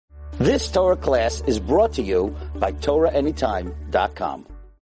This Torah class is brought to you by TorahAnytime.com.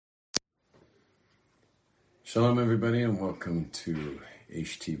 Shalom, everybody, and welcome to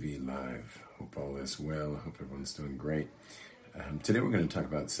HTV Live. Hope all is well. Hope everyone's doing great. Today we're going to talk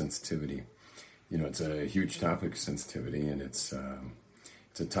about sensitivity. You know, it's a huge topic, sensitivity, and it's a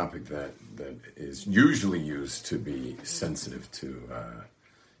topic that is usually used to be sensitive to,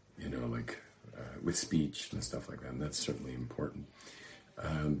 with speech and stuff like that, and that's certainly important.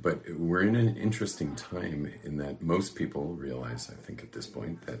 But we're in an interesting time in that most people realize, I think, at this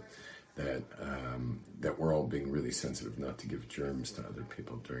point, that we're all being really sensitive not to give germs to other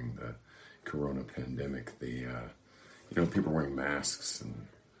people during the corona pandemic. People wearing masks and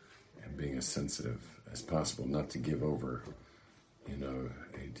being as sensitive as possible not to give over, a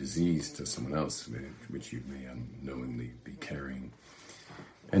disease to someone else, which you may unknowingly be carrying.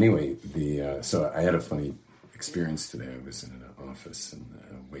 Anyway, so I had a funny experience today. I was in an office in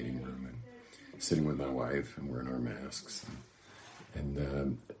a waiting room and sitting with my wife, and we're in our masks.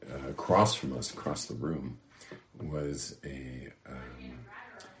 And across from us, across the room, was a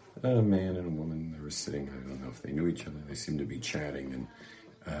man and a woman. They were sitting. I don't know if they knew each other. They seemed to be chatting,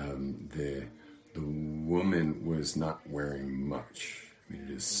 and the woman was not wearing much. I mean,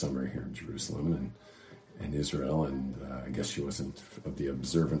 it is summer here in Jerusalem and Israel, and I guess she wasn't of the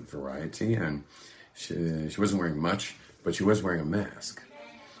observant variety, and she wasn't wearing much, but she was wearing a mask,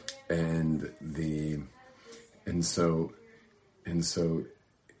 and so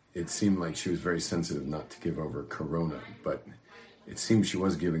it seemed like she was very sensitive not to give over corona, but it seemed she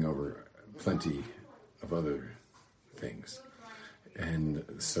was giving over plenty of other things. And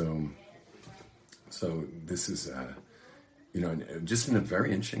so this is, just in a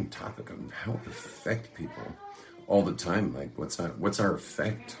very interesting topic on how it affects people all the time. Like, what's our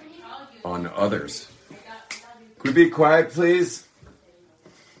effect on others? Could we be quiet, please?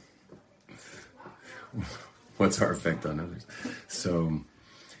 What's our effect on others? So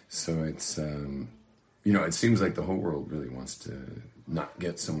it's, it seems like the whole world really wants to not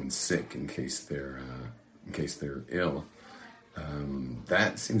get someone sick in case they're ill.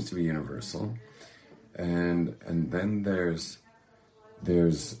 That seems to be universal. And then there's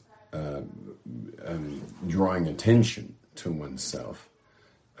drawing attention to oneself.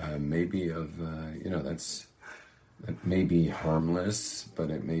 Maybe that may be harmless,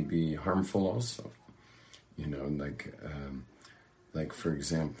 but it may be harmful also. Like for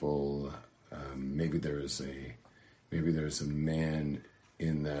example, maybe there's a man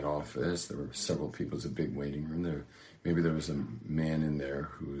in that office. There were several people. It's a big waiting room there. Maybe there was a man in there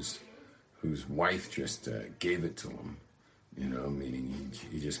whose wife just gave it to him. Meaning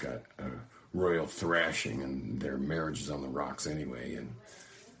he just got a royal thrashing, and their marriage is on the rocks anyway, and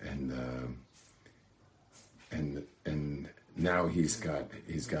now he's got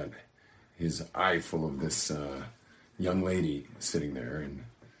his eye full of this young lady sitting there,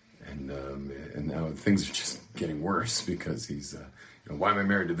 and now things are just getting worse because he's why am I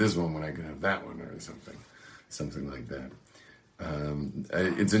married to this one when I could have that one, or something like that.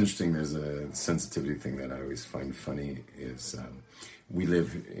 It's interesting. There's a sensitivity thing that I always find funny is we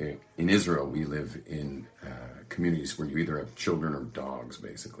live in Israel. We live in communities where you either have children or dogs,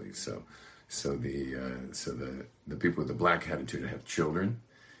 basically. So the people with the black attitude have children,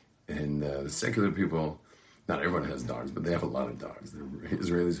 and the secular people, not everyone has dogs, but they have a lot of dogs. The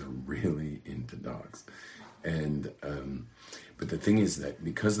Israelis are really into dogs, and but the thing is that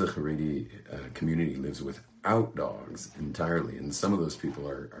because the Haredi community lives without dogs entirely, and some of those people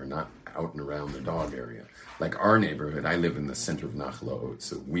are not out and around the dog area. Like our neighborhood, I live in the center of Nachlaot,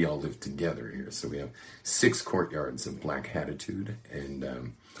 so we all live together here. So we have 6 courtyards of black hatitude,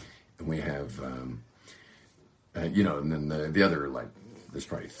 and we have, and then the other, there's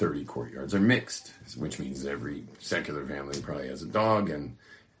probably 30 courtyards are mixed, which means every secular family probably has a dog, and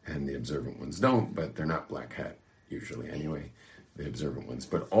the observant ones don't, but they're not black hat usually anyway, the observant ones.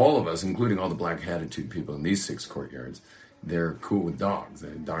 But all of us, including all the black hatitude people in these 6 courtyards, they're cool with dogs.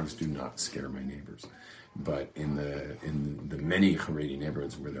 Dogs do not scare my neighbors. But in the many Haredi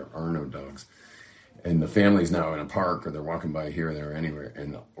neighborhoods where there are no dogs, and the family's now in a park, or they're walking by here, there, or anywhere,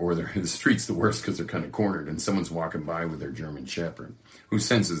 or they're the street's the worst because they're kind of cornered, and someone's walking by with their German Shepherd, who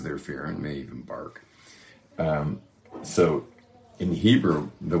senses their fear and may even bark. So in Hebrew,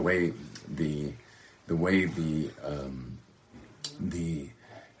 the way the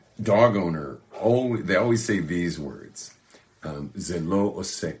dog owner they always say these words: "Ze lo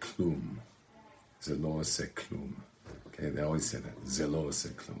oseh klum." Ze lo oseh klum. Okay, they always say that. Ze lo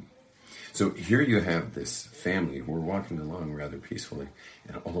oseh klum. So here you have this family who are walking along rather peacefully,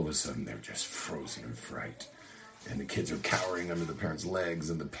 and all of a sudden they're just frozen in fright. and the kids are cowering under the parents' legs,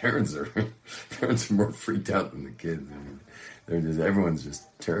 and the parents are parents are more freaked out than the kids. I mean, everyone's just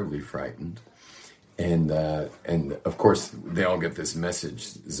terribly frightened, and of course they all get this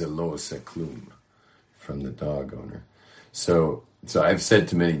message, "Zelo seklum," from the dog owner. So I've said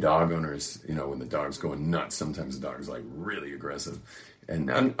to many dog owners, when the dog's going nuts, sometimes the dog's like really aggressive, and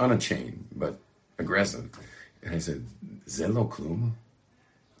on a chain, but aggressive. And I said, "Zelo klum,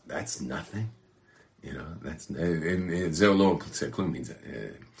 that's nothing." That's Zelo klum means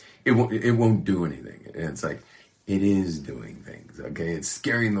it won't do anything. And it's like, it is doing things. Okay, it's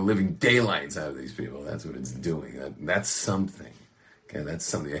scaring the living daylights out of these people. That's what it's doing. That's something. Okay, that's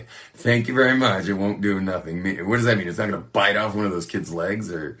something. Thank you very much. It won't do nothing. What does that mean? It's not going to bite off one of those kids'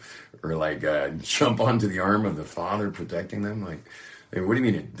 legs or like jump onto the arm of the father protecting them? Like, what do you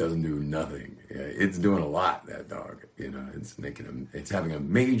mean it doesn't do nothing? Yeah, it's doing a lot, that dog. It's having a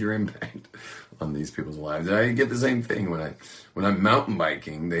major impact on these people's lives. And I get the same thing when I'm mountain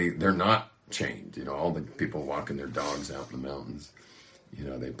biking. They're not chained. All the people walking their dogs out in the mountains.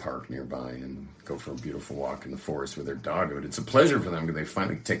 They park nearby and go for a beautiful walk in the forest with their dog. But it's a pleasure for them because they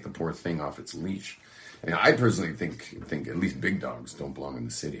finally take the poor thing off its leash. And I personally think at least big dogs don't belong in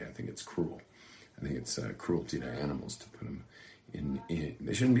the city. I think it's cruel. I think it's cruelty to animals to put them in.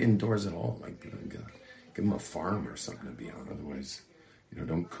 They shouldn't be indoors at all. Like, give them a farm or something to be on. Otherwise,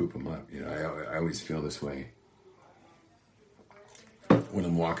 don't coop them up. I always feel this way when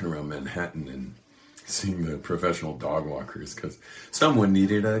I'm walking around Manhattan and seeing the professional dog walkers, because someone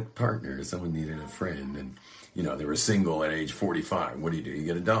needed a partner, someone needed a friend, and they were single at age 45. What do? You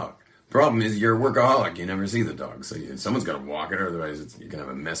get a dog. Problem is, you're a workaholic. You never see the dog, so someone's got to walk it, otherwise you're gonna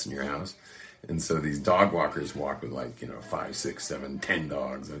have a mess in your house. And so these dog walkers walk with 5, 6, 7, 10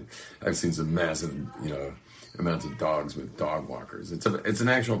 dogs. I've seen some massive amounts of dogs with dog walkers. It's an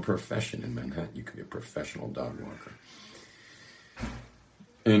actual profession in Manhattan. You could be a professional dog walker.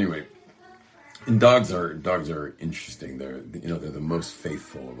 Anyway. And dogs are interesting. They're the most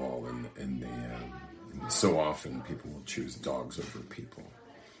faithful of all, and so often people will choose dogs over people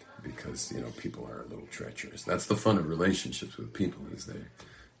because people are a little treacherous. That's the fun of relationships with people, is they're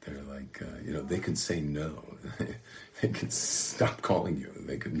like they could say no, they could stop calling you,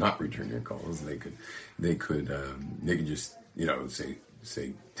 they could not return your calls, they could just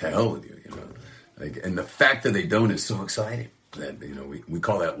say to hell with you, and the fact that they don't is so exciting that we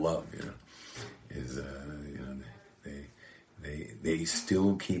call that love, is they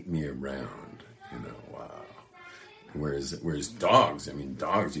still keep me around, wow. Whereas dogs,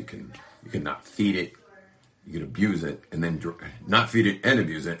 dogs you can not feed it, you can abuse it, and then not feed it and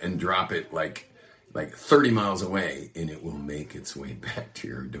abuse it and drop it like 30 miles away, and it will make its way back to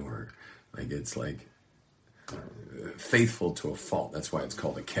your door. It's faithful to a fault. That's why it's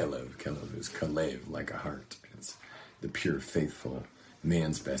called a kelev. Kelev is kalev, like a heart. It's the pure, faithful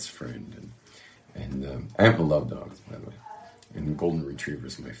man's best friend. And I happen to love dogs, by the way. And golden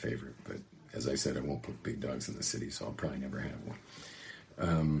retrievers are my favorite. But as I said, I won't put big dogs in the city, so I'll probably never have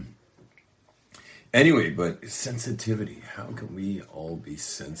one. Anyway, but sensitivity. How can we all be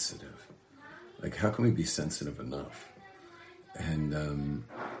sensitive? How can we be sensitive enough? And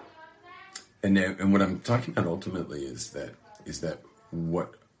what I'm talking about ultimately is that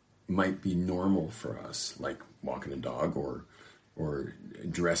what might be normal for us, like walking a dog or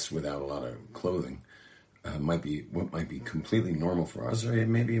dressed without a lot of clothing, might be completely normal for us, or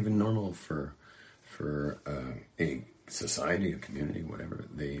maybe even normal for a society, a community, whatever.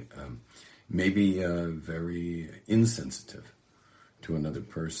 They may be very insensitive to another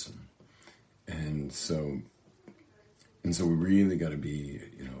person, and so we really got to be,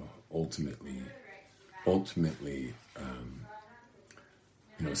 ultimately,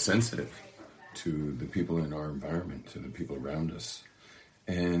 sensitive to the people in our environment, to the people around us,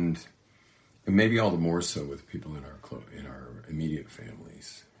 and maybe all the more so with people in our immediate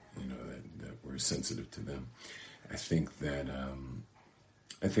families, that we're sensitive to them. I think that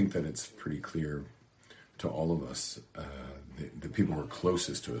it's pretty clear to all of us, the people who are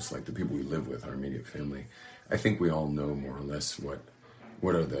closest to us, like the people we live with, our immediate family. I think we all know more or less what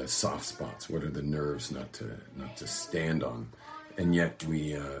are the soft spots, what are the nerves not to stand on, and yet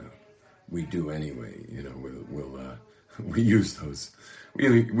we do anyway. We use those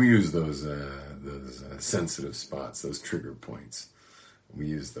sensitive spots, those trigger points. We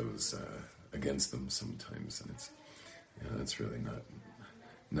use those against them sometimes, and it's really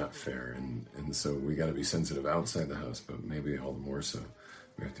not fair. And so we got to be sensitive outside the house, but maybe all the more so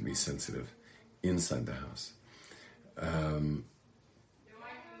we have to be sensitive inside the house. I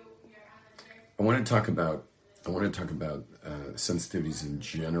want to talk about sensitivities in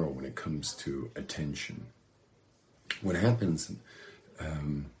general when it comes to attention. what happens,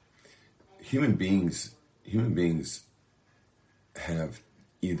 human beings have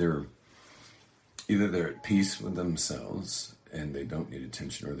either they're at peace with themselves and they don't need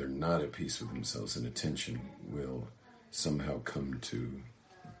attention, or they're not at peace with themselves and attention will somehow come to,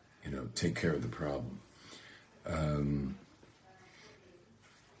 take care of the problem.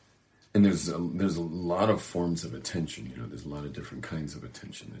 And there's a lot of forms of attention. There's a lot of different kinds of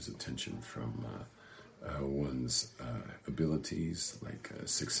attention. There's attention from one's abilities, like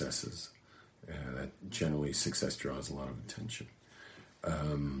successes. That generally, success draws a lot of attention.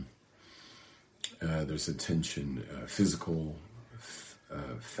 There's attention, physical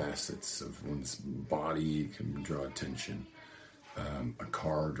facets of one's body can draw attention. A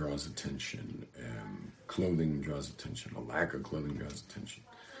car draws attention. Clothing draws attention. A lack of clothing draws attention.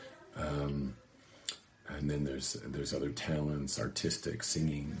 And then there's other talents, artistic,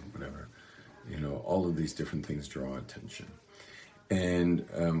 singing, whatever. All of these different things draw attention. And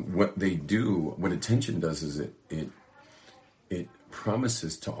what attention does is it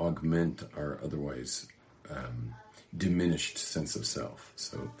promises to augment our otherwise diminished sense of self.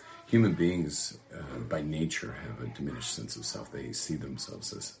 So human beings, by nature, have a diminished sense of self. They see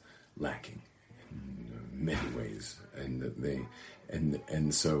themselves as lacking in many ways,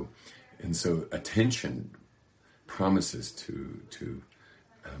 and so attention promises to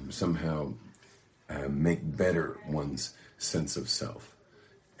somehow make better one's sense of self,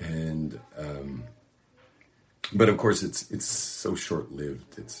 and but of course it's so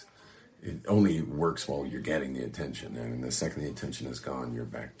short-lived. It only works while you're getting the attention, and the second the attention is gone, you're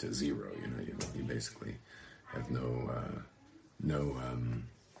back to zero. You basically have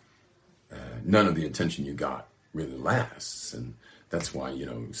none of the attention you got really lasts, and that's why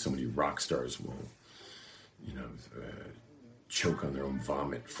so many rock stars will choke on their own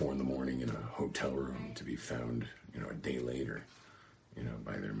vomit 4 a.m. in a hotel room to be found a day later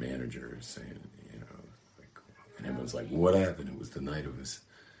by their manager saying and everyone's like, what happened? It was the night of his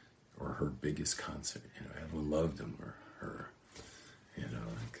or her biggest concert. Everyone loved him or her.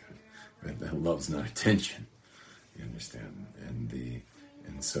 That love's not attention. You understand?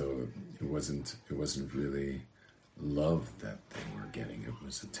 And so it wasn't really love that they were getting. It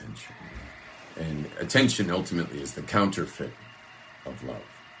was attention. And attention ultimately is the counterfeit of love,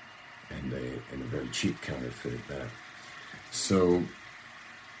 and a very cheap counterfeit at that. So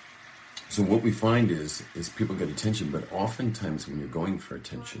what we find is people get attention, but oftentimes when you're going for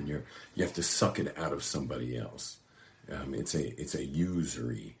attention, you have to suck it out of somebody else. It's a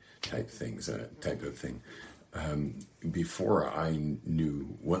usury type of thing. Before I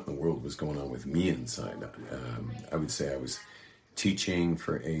knew what in the world was going on with me inside, I would say I was teaching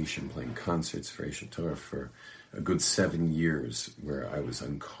for Aish and playing concerts for Aish Torah for a good 7 years, where I was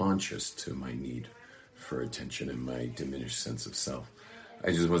unconscious to my need for attention and my diminished sense of self.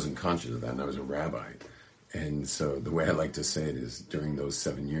 I just wasn't conscious of that, and I was a rabbi. And so the way I like to say it is, during those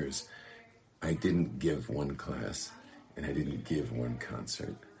 7 years, I didn't give one class, and I didn't give one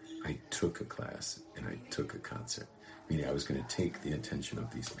concert. I took a class, and I took a concert. Meaning I was going to take the attention of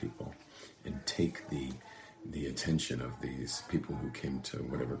these people, and take the attention of these people who came to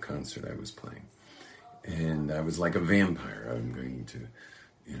whatever concert I was playing. And I was like a vampire. I'm going to,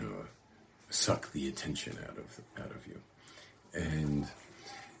 suck the attention out of you. And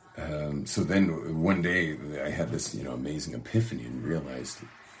so then one day I had this, amazing epiphany and realized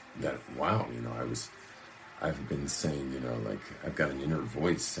that, wow, I've been saying, I've got an inner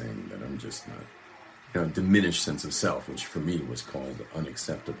voice saying that I'm just not, a diminished sense of self, which for me was called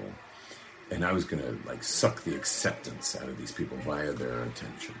unacceptable. And I was going to suck the acceptance out of these people via their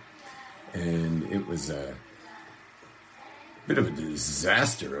attention. And it was a bit of a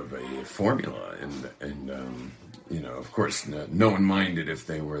disaster of a formula. And of course, no one minded if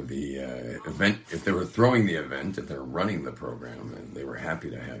they were the event, if they were throwing the event, if they were running the program, and they were happy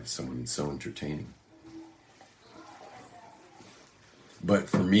to have someone so entertaining. But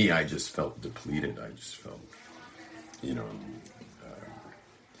for me, I just felt depleted. I just felt,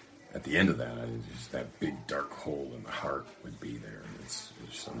 at the end of that, that big dark hole in the heart would be there. And it's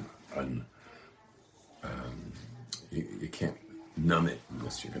some you can't numb it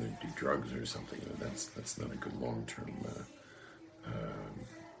unless you're going to do drugs or something. That's not a good long-term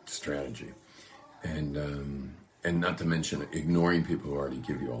strategy. And not to mention ignoring people who already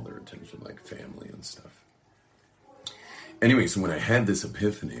give you all their attention, like family and stuff. Anyway, so when I had this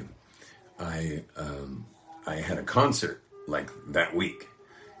epiphany, I had a concert like that week,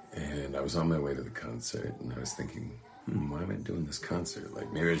 and I was on my way to the concert, and I was thinking, why am I doing this concert?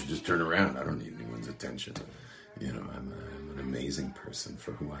 Like, maybe I should just turn around. I don't need anyone's attention. I'm an amazing person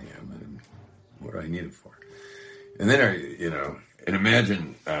for who I am, and what do I need it for? And then and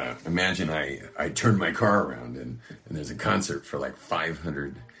imagine I turned my car around and there's a concert for like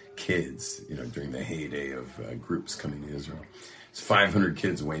 500 kids, during the heyday of groups coming to Israel. It's 500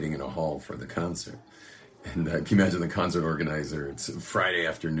 kids waiting in a hall for the concert. And can you imagine the concert organizer? It's Friday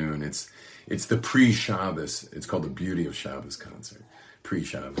afternoon. It's the pre-Shabbos. It's called the Beauty of Shabbos concert.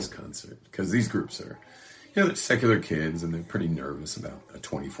 Pre-Shabbos concert. Because these groups are, they're secular kids and they're pretty nervous about a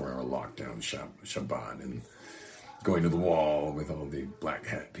 24-hour lockdown Shabbat and going to the wall with all the black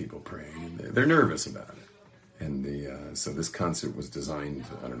hat people praying. And they're nervous about it. And so this concert was designed,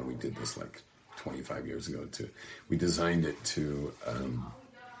 I don't know, we did this like 25 years ago we designed it to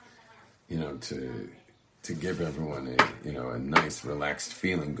give everyone a nice relaxed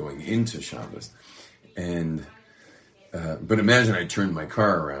feeling going into Shabbos. And but imagine I turned my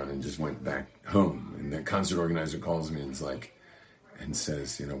car around and just went back home, and the concert organizer calls me and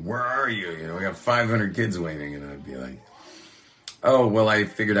says, where are you? We got 500 kids waiting. And I'd be like, oh, well, I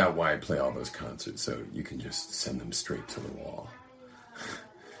figured out why I play all those concerts, so you can just send them straight to the wall.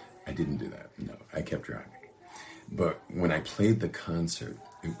 I didn't do that. No, I kept driving. But when I played the concert,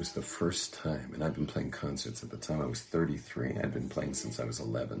 it was the first time, and I've been playing concerts at the time I was 33. I'd been playing since I was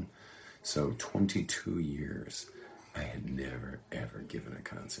 11. So 22 years, I had never, ever given a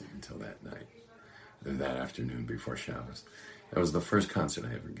concert until that night, that afternoon before Shabbos. That was the first concert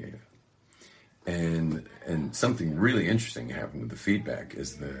I ever gave. And something really interesting happened with the feedback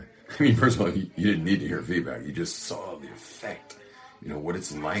first of all, you didn't need to hear feedback. You just saw the effect, what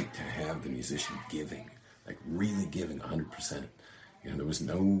it's like to have the musician giving, like really giving 100%. There was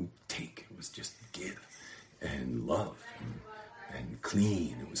no take. It was just give and love and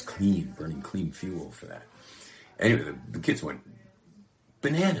clean. It was clean, burning clean fuel for that. Anyway, the kids went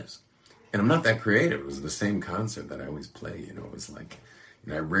bananas. And I'm not that creative. It was the same concert that I always play. It was like,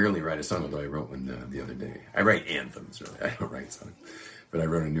 I rarely write a song, although I wrote one the other day. I write anthems, really. I don't write songs. But I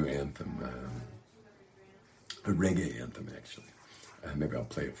wrote a new anthem, a reggae anthem, actually. Maybe I'll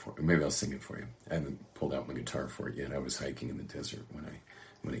play it for you. Maybe I'll sing it for you. I haven't pulled out my guitar for it yet. I was hiking in the desert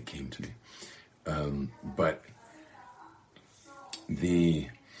when it came to me. But the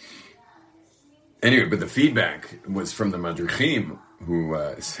feedback was from the Madrichim, who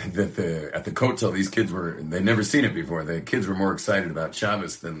said that at the Kotel, these kids they'd never seen it before. The kids were more excited about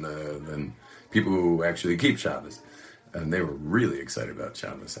Shabbos than people who actually keep Shabbos. And they were really excited about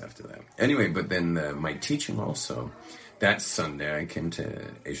Shabbos after that. Anyway, but then my teaching also, that Sunday I came to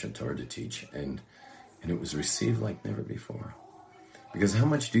Aish Torah to teach, and it was received like never before. Because how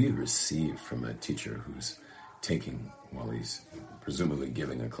much do you receive from a teacher who's taking while he's presumably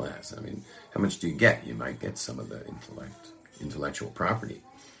giving a class? How much do you get? You might get some of the intellectual property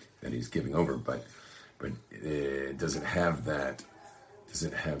that he's giving over, but does it have that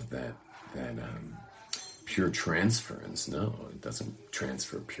pure transference? No, it doesn't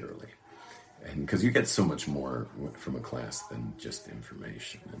transfer purely. And because you get so much more from a class than just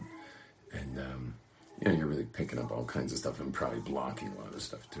information, and you're really picking up all kinds of stuff and probably blocking a lot of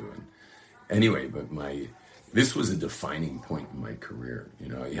stuff too. And anyway, but this was a defining point in my career.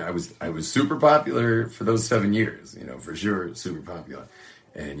 I was super popular for those 7 years. For sure, super popular,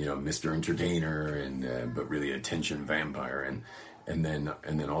 and Mr. Entertainer, and but really attention vampire, and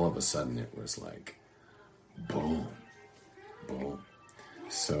then all of a sudden it was like, boom, boom.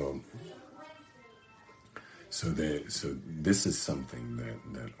 So this is something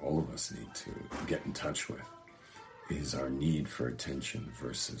that all of us need to get in touch with, is our need for attention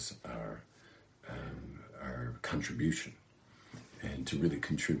versus our contribution, and to really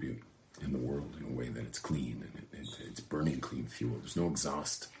contribute in the world in a way that it's clean and it's burning clean fuel. There's no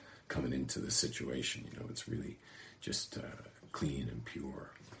exhaust coming into the situation. It's really just clean and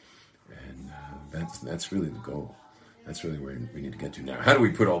pure, and that's really the goal. That's really where we need to get to now. How do we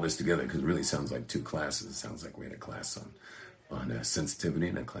put all this together? Because it really sounds like two classes. It sounds like we had a class on sensitivity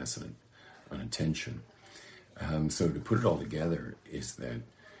and a class on attention. So to put it all together is that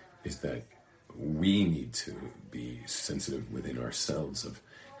we need to be sensitive within ourselves of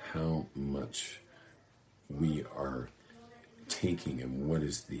how much we are taking, and what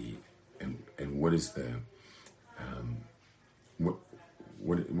is the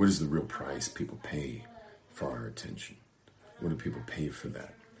real price people pay for our attention. What do people pay for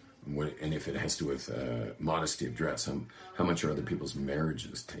that? And if it has to do with modesty of dress, how much are other people's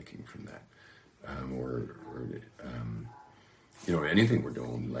marriages taking from that? Anything we're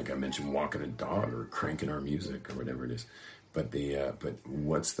doing, like I mentioned, walking a dog or cranking our music or whatever it is. But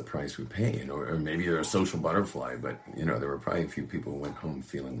what's the price we pay? Or maybe they're a social butterfly, but there were probably a few people who went home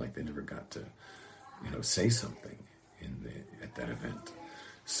feeling like they never got to, say something at that event.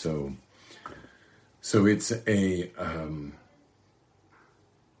 So So it's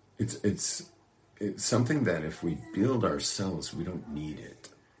something that if we build ourselves, we don't need it.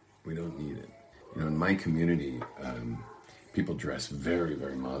 We don't need it. In my community, people dress very,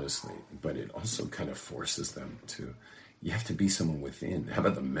 very modestly, but it also kind of forces them to, you have to be someone within. How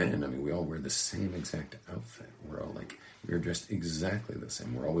about the men? I mean, we all wear the same exact outfit. We're dressed exactly the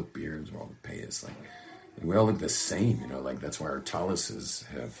same. We're all with beards, we're all with payas. We all look the same, that's why our taluses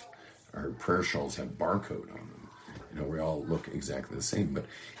our prayer shawls have barcode on them. We all look exactly the same,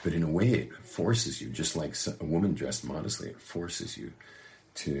 but in a way it forces you, just like a woman dressed modestly, it forces you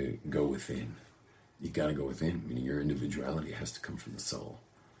to go within. You got to go within. Your individuality has to come from the soul,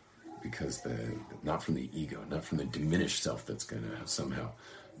 because not from the ego, not from the diminished self that's going to somehow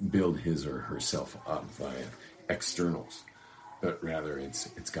build his or herself up via externals, but rather it's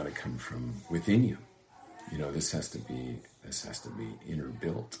got to come from within you. This has to be inner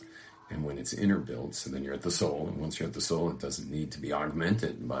built. And when it's inner built, so then you're at the soul. And once you're at the soul, it doesn't need to be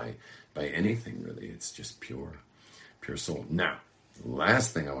augmented by anything, really. It's just pure soul. Now,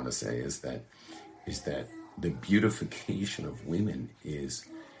 last thing I want to say is that the beautification of women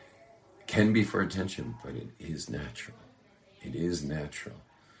can be for attention, but it is natural. It is natural.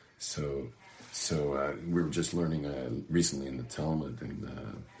 So we were just learning recently in the Talmud in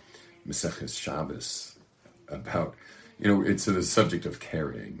Maseches Shabbos about, it's the subject of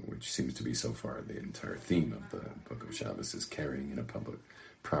carrying, which seems to be so far the entire theme of the book of Shabbos is carrying in a public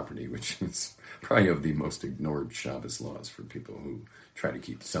property, which is probably of the most ignored Shabbos laws for people who try to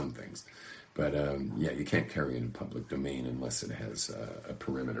keep some things. But you can't carry in a public domain unless it has a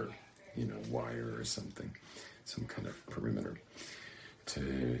perimeter, wire or something, some kind of perimeter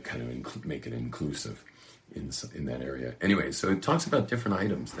to kind of make it inclusive in that area. Anyway, so it talks about different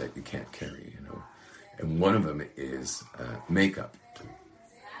items that you can't carry, and one of them is makeup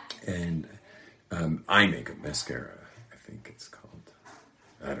and eye makeup, mascara, I think it's called.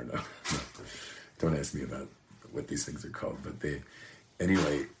 I don't know. Don't ask me about what these things are called, but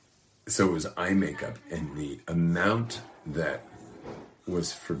anyway, so it was eye makeup, and the amount that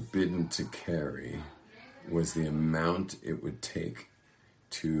was forbidden to carry was the amount it would take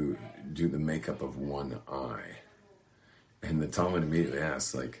to do the makeup of one eye. And the Talmud immediately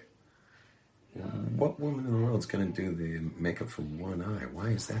asks, what woman in the world is going to do the makeup for one eye? Why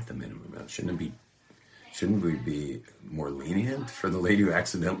is that the minimum amount? Shouldn't we be more lenient for the lady who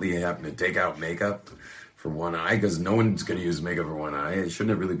accidentally happened to take out makeup for one eye? Because no one's going to use makeup for one eye.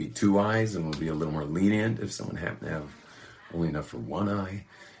 Shouldn't it really be two eyes, and we'll be a little more lenient if someone happened to have only enough for one eye?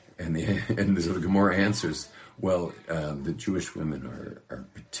 And so the Gemara answers, well, the Jewish women are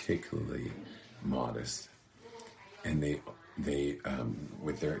particularly modest, and they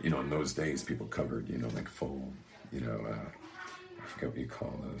with their, in those days people covered, full, I forget what you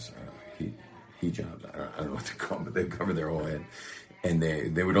call those, hijabs. I don't know what they're called, but they cover their whole head, and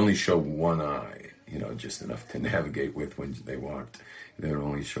they would only show one eye, just enough to navigate with when they walked. They would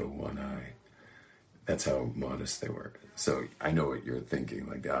only show one eye. That's how modest they were. So I know what you're thinking.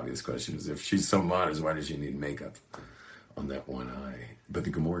 The obvious question is, if she's so modest, why does she need makeup on that one eye? But the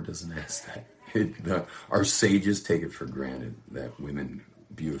Gemara doesn't ask that. Our sages take it for granted that women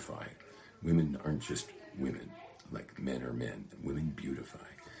beautify. Women aren't just women, like men are men. Women beautify,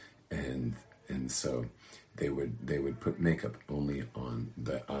 and so they would put makeup only on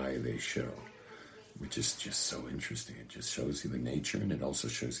the eye they show, which is just so interesting. It just shows you the nature, and it also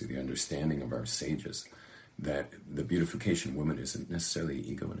shows you the understanding of our sages, that the beautification of women isn't necessarily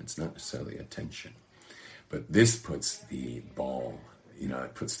ego, and it's not necessarily attention. But this puts the ball,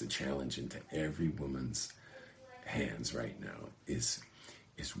 it puts the challenge into every woman's hands right now, is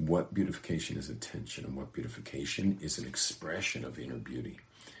what beautification is attention, and what beautification is an expression of inner beauty.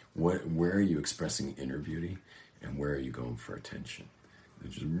 Where are you expressing inner beauty, and where are you going for attention?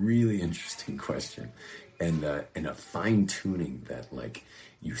 Which is a really interesting question, and a fine-tuning that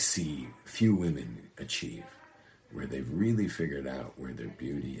you see few women achieve, where they've really figured out where their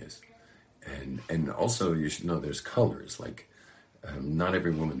beauty is. And also you should know there's colors, not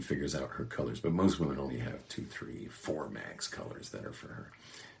every woman figures out her colors, but most women only have 2, 3, 4 max colors that are for her.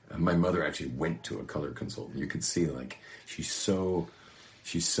 My mother actually went to a color consultant. You could see she's so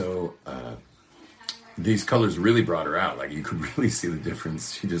these colors really brought her out. You could really see the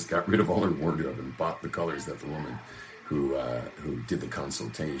difference. She just got rid of all her wardrobe and bought the colors that the woman who did the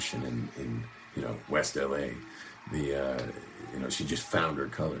consultation in West LA, she just found her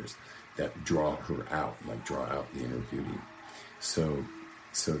colors that draw her out, draw out the inner beauty. So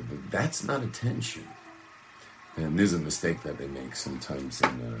that's not attention. And there's a mistake that they make sometimes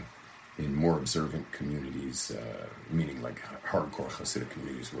in more observant communities, meaning like hardcore Hasidic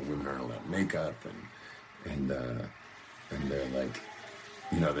communities where women aren't allowed makeup and they're like,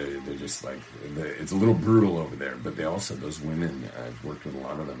 they're just like, it's a little brutal over there. But they also, those women, I've worked with a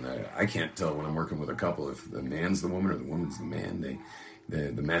lot of them. I can't tell when I'm working with a couple if the man's the woman or the woman's the man.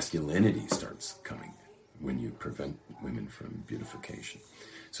 The masculinity starts coming when you prevent women from beautification.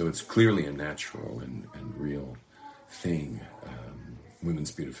 So it's clearly a natural and real thing,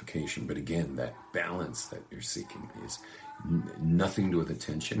 women's beautification. But again, that balance that you're seeking is nothing to do with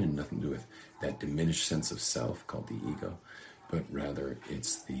attention and nothing to do with that diminished sense of self called the ego, but rather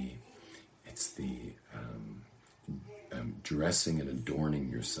it's the dressing and adorning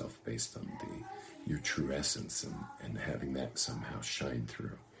yourself based on your true essence and having that somehow shine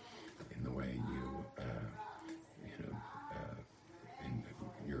through in the way in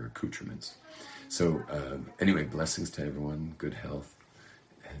your accoutrements. So anyway, blessings to everyone, good health,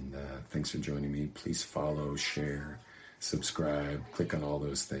 and thanks for joining me. Please follow, share, subscribe, click on all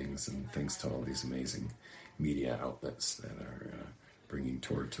those things, and thanks to all these amazing media outlets that are bringing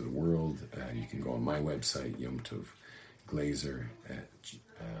Torah to the world. You can go on my website, Yom Tov Glazer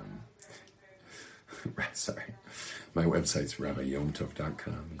sorry, my website's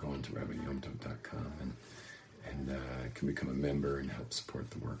RabbiYomTov.com. Go on to RabbiYomTov.com and can become a member and help support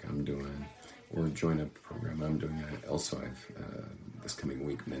the work I'm doing, or join a program I'm doing. Also, I've this coming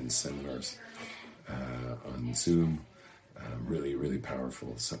week men's seminars on Zoom. Really, really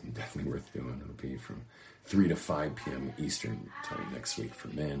powerful. Something definitely worth doing. It'll be from 3 to 5 p.m. Eastern time next week for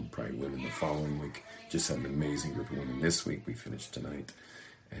men, probably women the following week. Just had an amazing group of women this week. We finished tonight.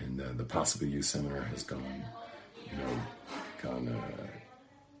 And the Possible You seminar has gone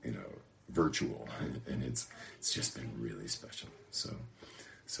virtual. And it's just been really special. So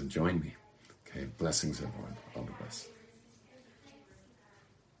join me. Okay, blessings everyone. All the best.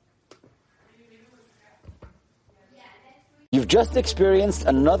 You've just experienced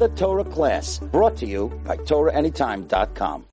another Torah class brought to you by TorahAnytime.com.